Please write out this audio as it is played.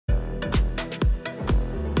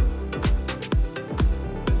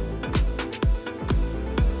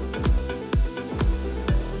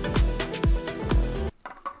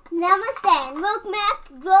Namaste and welcome back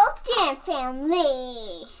to J.A.N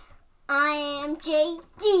family. I am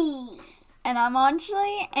J.D. And I'm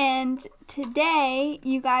Anjali, and today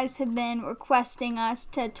you guys have been requesting us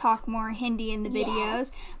to talk more Hindi in the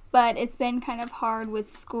videos, but it's been kind of hard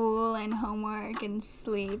with school and homework and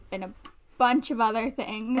sleep and a bunch of other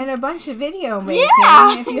things. And a bunch of video making,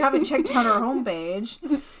 if you haven't checked out our homepage.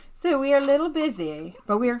 So we are a little busy,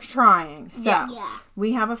 but we are trying. So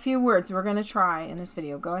we have a few words we're going to try in this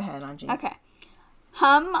video. Go ahead, Anji. Okay.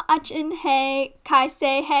 Hum achin hai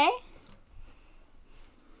kaise hai.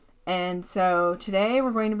 And so today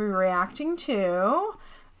we're going to be reacting to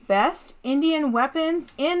best Indian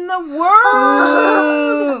weapons in the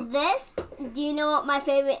world. Do you know what my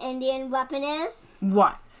favorite Indian weapon is?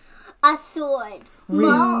 What? A sword.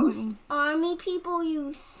 Really? Most army people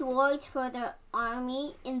use swords for their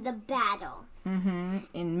army in the battle.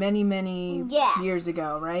 In many years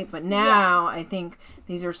ago, right? But now I think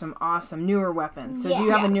these are some awesome newer weapons. So do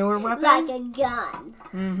you have a newer weapon? Like a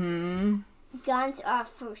gun. Guns are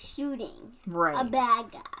for shooting a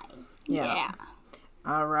bad guy. Yeah.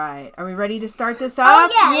 All right. Are we ready to start this Oh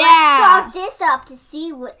up? yeah. Let's start this up to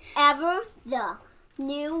see whatever the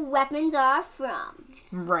new weapons are from.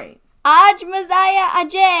 Right. Aaj Mazaya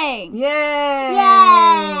Ajay. Yay!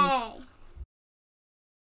 Yay!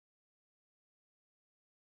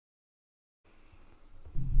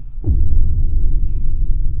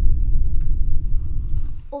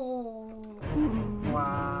 Oh.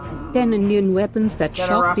 Wow. 10 Indian weapons that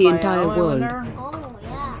shocked the entire world. Oh,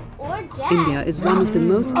 yeah. Or jet. India is one of the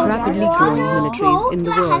most rapidly growing militaries in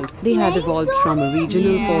the world. They have evolved from a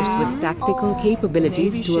regional force with tactical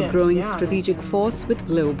capabilities to a growing strategic force with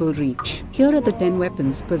global reach. Here are the 10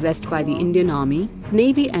 weapons possessed by the Indian Army,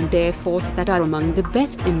 Navy and Air Force that are among the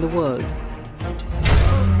best in the world.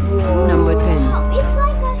 Number 10. It's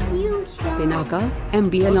like a huge gun. Pinaka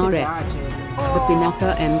MBLRS. The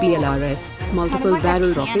Pinaka MBLRS, multiple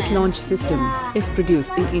barrel rocket launch system, is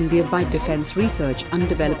produced in India by Defence Research and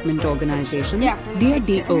Development Organization,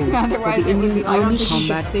 DRDO, for the Indian Army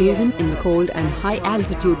combat proven in the cold and high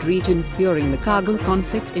altitude regions during the Kargil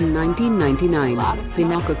conflict in 1999.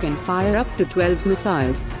 Pinaka can fire up to 12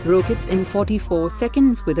 missiles, rockets in 44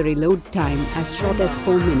 seconds with a reload time as short as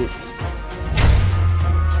 4 minutes.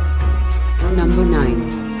 Number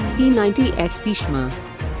 9. T-90S Bhishma.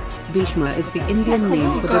 Bhishma is the Indian name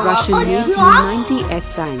for the Russian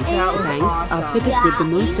T-90S tank. Tanks are fitted with the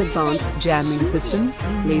most advanced jamming systems,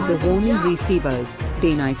 laser warning receivers,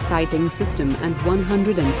 day-night sighting system and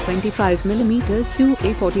 125mm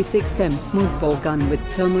 2A46M smoothbore gun with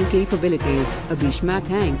thermal capabilities. A Bhishma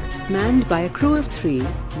tank, manned by a crew of 3,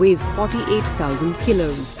 weighs 48,000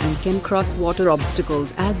 kilos and can cross water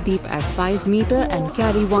obstacles as deep as 5 meters and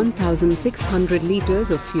carry 1,600 liters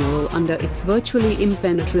of fuel under its virtually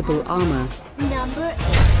impenetrable armor.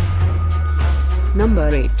 Number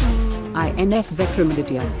 8. INS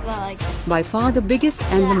Vikramaditya. By far the biggest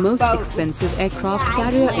and the most expensive aircraft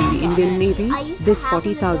carrier in the Indian Navy, this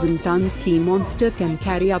 40,000-ton sea monster can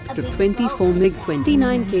carry up to 24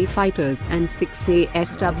 MiG-29K fighters and 6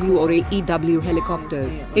 ASW or AEW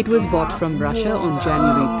helicopters. It was bought from Russia on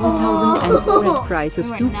January 2004 at a price of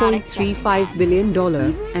 $2.35 billion,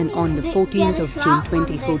 and on the 14th of June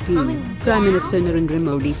 2014, Prime Minister Narendra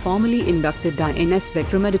Modi formally inducted INS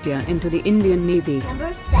Vikramaditya into the Indian Navy.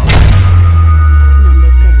 Number 7.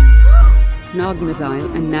 Nag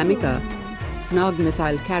missile and Namika. Nag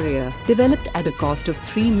missile carrier, developed at a cost of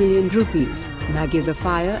 3 million rupees. Nag is a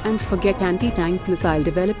fire and forget anti-tank missile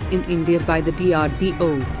developed in India by the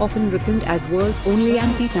DRDO, often reckoned as world's only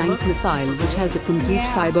anti-tank missile, which has a complete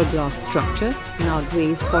fiberglass structure. Nag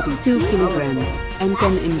weighs 42 kilograms and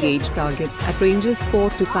can engage targets at ranges 4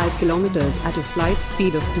 to 5 kilometers at a flight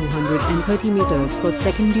speed of 230 meters per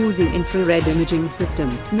second using infrared imaging system.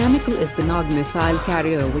 Namika is the Nag missile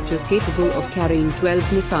carrier, which is capable of carrying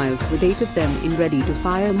 12 missiles with 8 of them in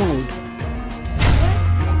ready-to-fire mode.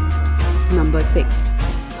 Number 6.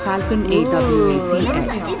 Falcon AWACS.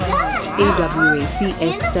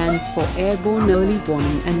 AWACS stands for Airborne Early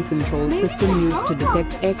Warning and Control System, used to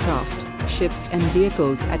detect aircraft, ships and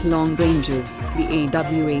vehicles at long ranges. The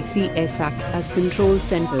AWACS act as control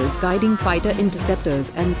centers guiding fighter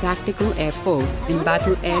interceptors and tactical air force in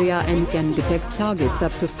battle area and can detect targets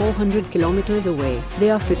up to 400 kilometers away. They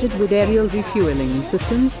are fitted with aerial refueling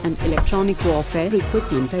systems and electronic warfare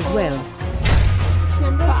equipment as well.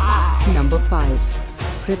 Number 5.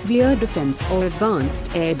 Prithvi Air Defense or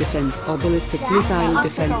Advanced Air Defense or Ballistic Missile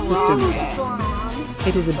Defense System.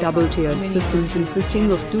 It is a double-tiered system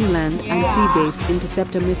consisting of 2 land and sea-based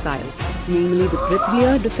interceptor missiles, namely the Prithvi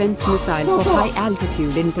Air Defense Missile for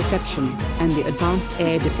high-altitude interception and the Advanced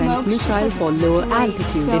Air Defense Missile for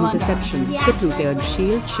lower-altitude interception. The 2-tiered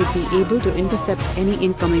shield should be able to intercept any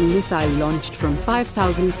incoming missile launched from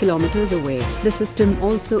 5,000 kilometers away. The system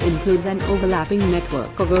also includes an overlapping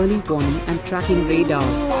network of early warning and tracking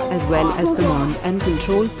radars, as well as command and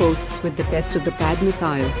control posts. With the test of the PAD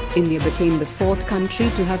missile, India became the 4th country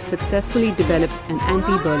to have successfully developed an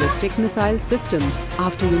anti-ballistic missile system,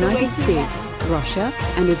 after United States, Russia,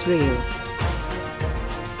 and Israel.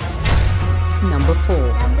 Number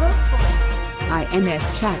 4. INS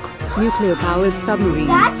Chakra, nuclear-powered submarine.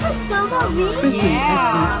 That's a submarine. Christened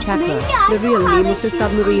as Chakra. The real name of the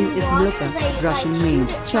submarine is Mirka, Russian-made.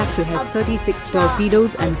 Chakra has 36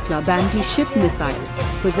 torpedoes and club anti-ship missiles,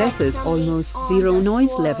 possesses almost zero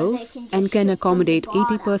noise levels, and can accommodate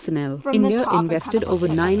 80 personnel. India invested over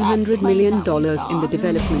 $900 million in the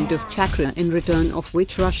development of Chakra, in return of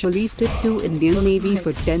which Russia leased it to Indian Navy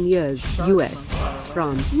for 10 years. US,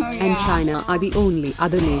 France, and China are the only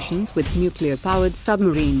other nations with nuclear-powered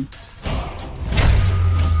submarine.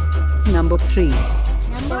 Number 3.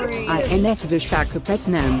 INS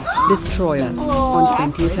Visakhapatnam, destroyer.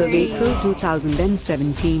 On 20th of April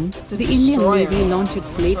 2017, the Indian Navy launched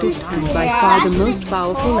its latest and by far the most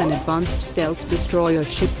powerful and advanced stealth destroyer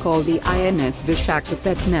ship called the INS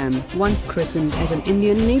Visakhapatnam, once christened as an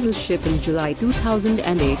Indian naval ship in July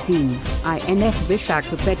 2018. INS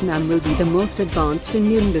Visakhapatnam will be the most advanced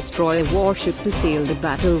Indian destroyer warship to sail the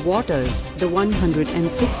battle waters. The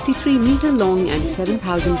 163-meter-long and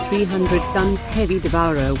 7,300 tons heavy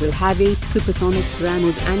devourer will have 8 supersonic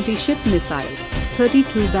BrahMos anti-ship missiles,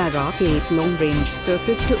 32 Barak 8 long-range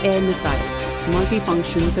surface-to-air missiles,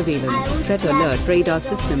 multifunction surveillance, threat alert radar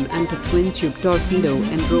system, and a twin-tube torpedo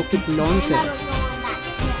and rocket launchers.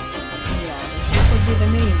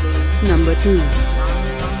 Number 2.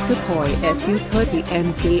 Sukhoi Su-30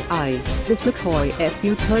 MKI. The Sukhoi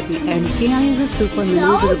Su-30 MKI is a super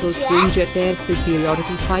maneuverable twin-jet air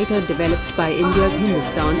superiority fighter developed by India's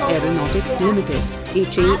Hindustan Aeronautics Limited,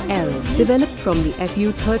 HAL. Developed from the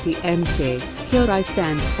Su-30 MK, here I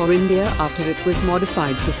stands for India after it was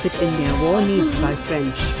modified to fit India war needs by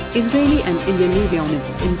French, Israeli and Indian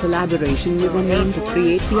avionics in collaboration with an aim to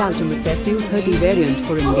create the ultimate Su-30 variant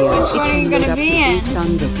for India. It can load up to 8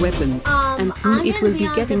 tons of weapons, and soon it will be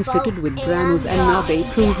getting fitted with BrahMos and Navy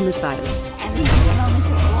cruise missiles.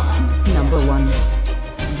 Number 1.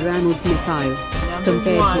 BrahMos missile.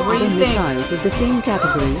 Compared to other missiles of the same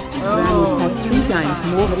category, BrahMos has 3 times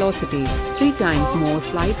more velocity, 3 times more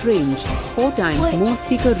flight range, 4 times more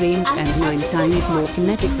seeker range, and 9 times more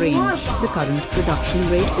kinetic range. The current production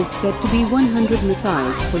rate is said to be 100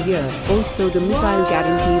 missiles per year. Also, the missile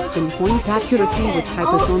guarantees pinpoint accuracy with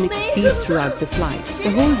hypersonic speed throughout the flight.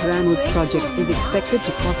 The whole BrahMos project is expected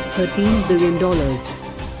to cost $13 billion.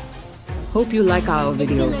 Hope you like our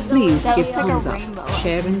video. Please give thumbs up,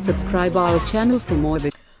 share and subscribe our channel for more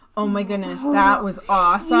videos. Oh my goodness, that was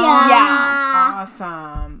awesome. Yeah.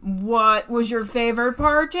 Awesome. What was your favorite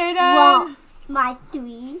part, J.A.N? Well, my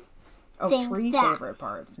 3 things. 3 favorite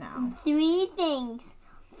parts now. 3 things.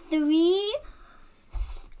 3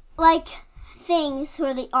 like things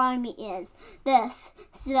where the army is. The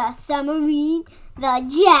submarine, the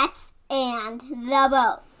jets, and the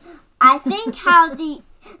boat. I think how the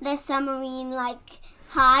submarine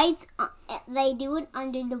hides, they do it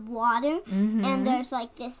under the water, and there's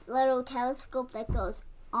this little telescope that goes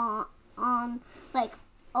on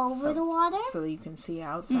over the water, so you can see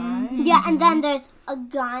outside. Yeah, and then there's a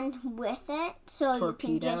gun with it, so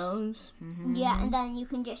torpedoes. And then you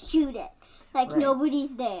can just shoot it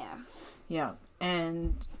nobody's there. Yeah.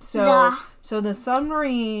 And so the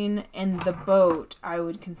submarine and the boat, I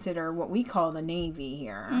would consider what we call the Navy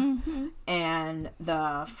here. And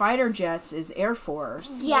the fighter jets is Air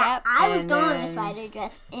Force. Yeah, I would go on the fighter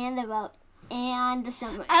jets and the boat and the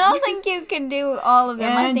submarine. I don't think you can do all of them.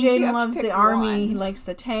 And J.A.N loves the Army. He likes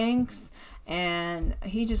the tanks. And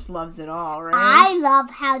he just loves it all, right? I love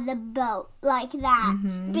how the boat, that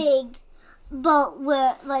big boat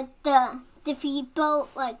where, the defeat boat,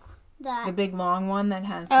 the big long one that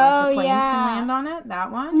has the planes can land on it.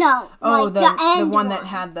 That one? No. Oh, the one that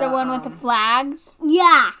had the one with the flags.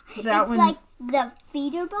 Yeah, that one. It's the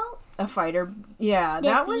feeder boat. A fighter. Yeah,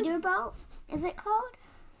 that one. Feeder boat. Is it called?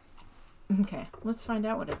 Okay, let's find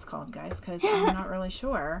out what it's called, guys, because I'm not really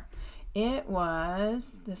sure. It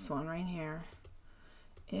was this one right here.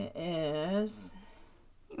 It is.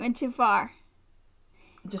 You went too far.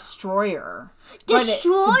 Destroyer. Destroyer. But it's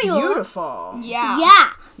beautiful. Yeah.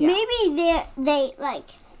 Yeah. Maybe they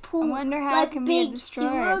pull wonder how it can big be a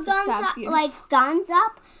destroyer sewer guns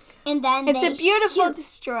up, and then it's a beautiful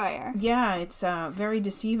destroyer. Yeah, it's very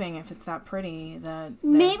deceiving if it's that pretty.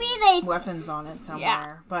 Maybe they weapons on it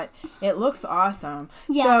somewhere, but it looks awesome.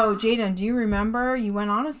 Yeah. So, J.A.N, do you remember you went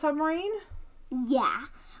on a submarine? Yeah.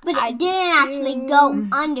 But it didn't actually go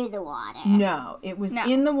under the water. No, it was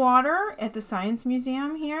in the water at the Science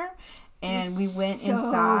Museum here. And we went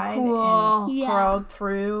inside and crawled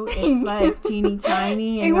through. It's like teeny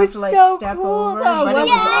tiny, and you have to step over. But it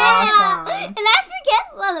was awesome. And I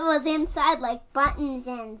forget what was inside, like buttons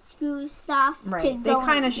and screw stuff. Right. They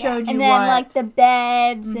kind of showed you and then like the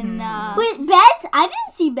beds and the... Wait, beds? I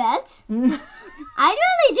didn't see beds. I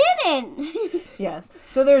really didn't. Yes.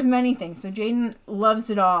 So there's many things. So J.A.N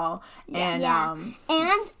loves it all. And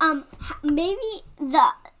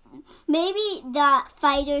maybe the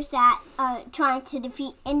fighters that are trying to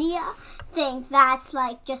defeat India think that's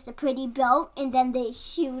like just a pretty boat, and then they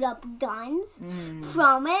shoot up guns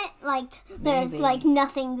from it. Like there's like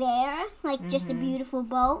nothing there, like just a beautiful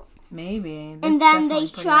boat. Maybe. And then they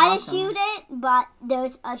try to shoot it, but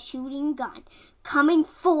there's a shooting gun coming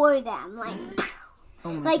for them.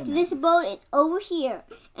 Like this boat is over here,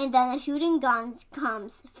 and then a shooting gun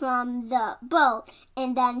comes from the boat,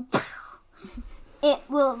 and then it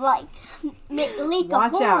will leak a hole.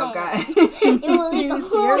 Watch out, guys! It will leak a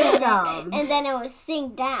hole in it, and then it will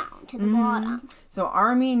sink down to the bottom. So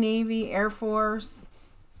Army, Navy, Air Force,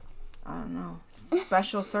 I don't know,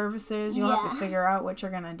 Special Services. You'll have to figure out what you're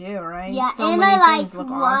gonna do, right? Yeah, so and many I things look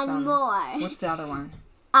one awesome. more. What's the other one?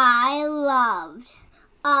 I loved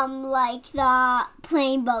the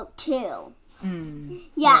plane boat too.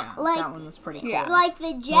 Yeah, like that one was pretty cool. Like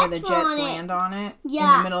the jets, where the jets land on it in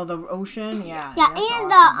the middle of the ocean. Yeah, yeah, that's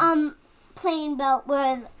and awesome. the plane boat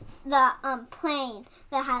where the plane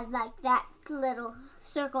that had like that little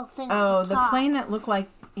circle thing. Oh, the plane that looked like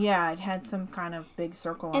it had some kind of big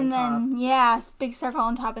circle on top. And then big circle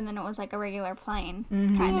on top, and then it was like a regular plane.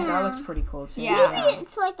 Kind of. That looked pretty cool too. Yeah. Maybe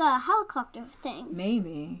it's like a helicopter thing.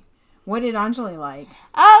 Maybe. What did Anjali like?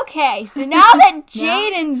 Okay, so now that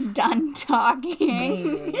J.A.N's done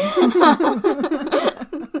talking,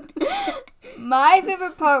 my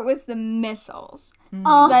favorite part was the missiles.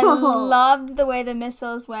 I loved the way the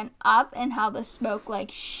missiles went up and how the smoke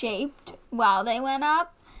shaped while they went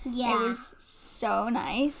up. Yeah, it was so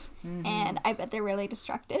nice, and I bet they're really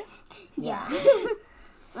destructive. Yeah.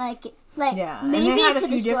 Maybe and they had a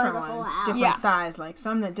few different ones, different size, like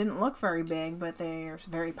some that didn't look very big, but they are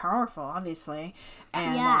very powerful, obviously,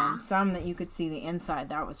 and some that you could see the inside.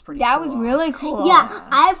 That was pretty. That was really cool. Yeah,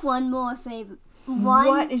 I have one more favorite.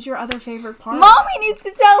 What is your other favorite part? Mommy needs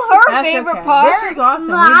to tell her favorite part. This was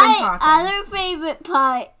awesome. My other favorite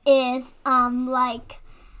part is how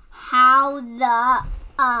the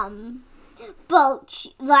boat,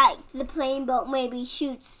 the plane boat, maybe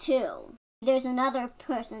shoots too. There's another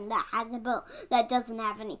person that has a boat that doesn't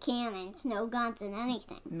have any cannons, no guns, and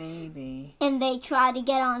anything. Maybe. And they try to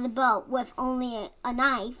get on the boat with only a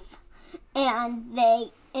knife, and then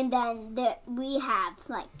we have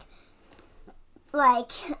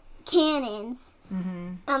cannons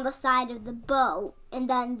on the side of the boat, and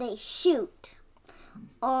then they shoot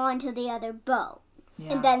onto the other boat,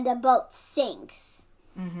 and then the boat sinks.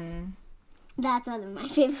 That's one of my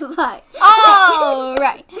favorite parts. Oh,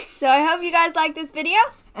 right. So I hope you guys like this video.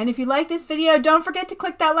 And if you like this video, don't forget to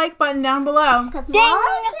click that like button down below. Because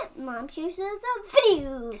Mom chooses our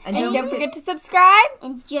videos. And don't forget to subscribe.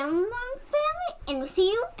 And join Mom's family. And we'll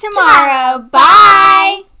see you tomorrow.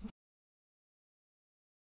 Bye.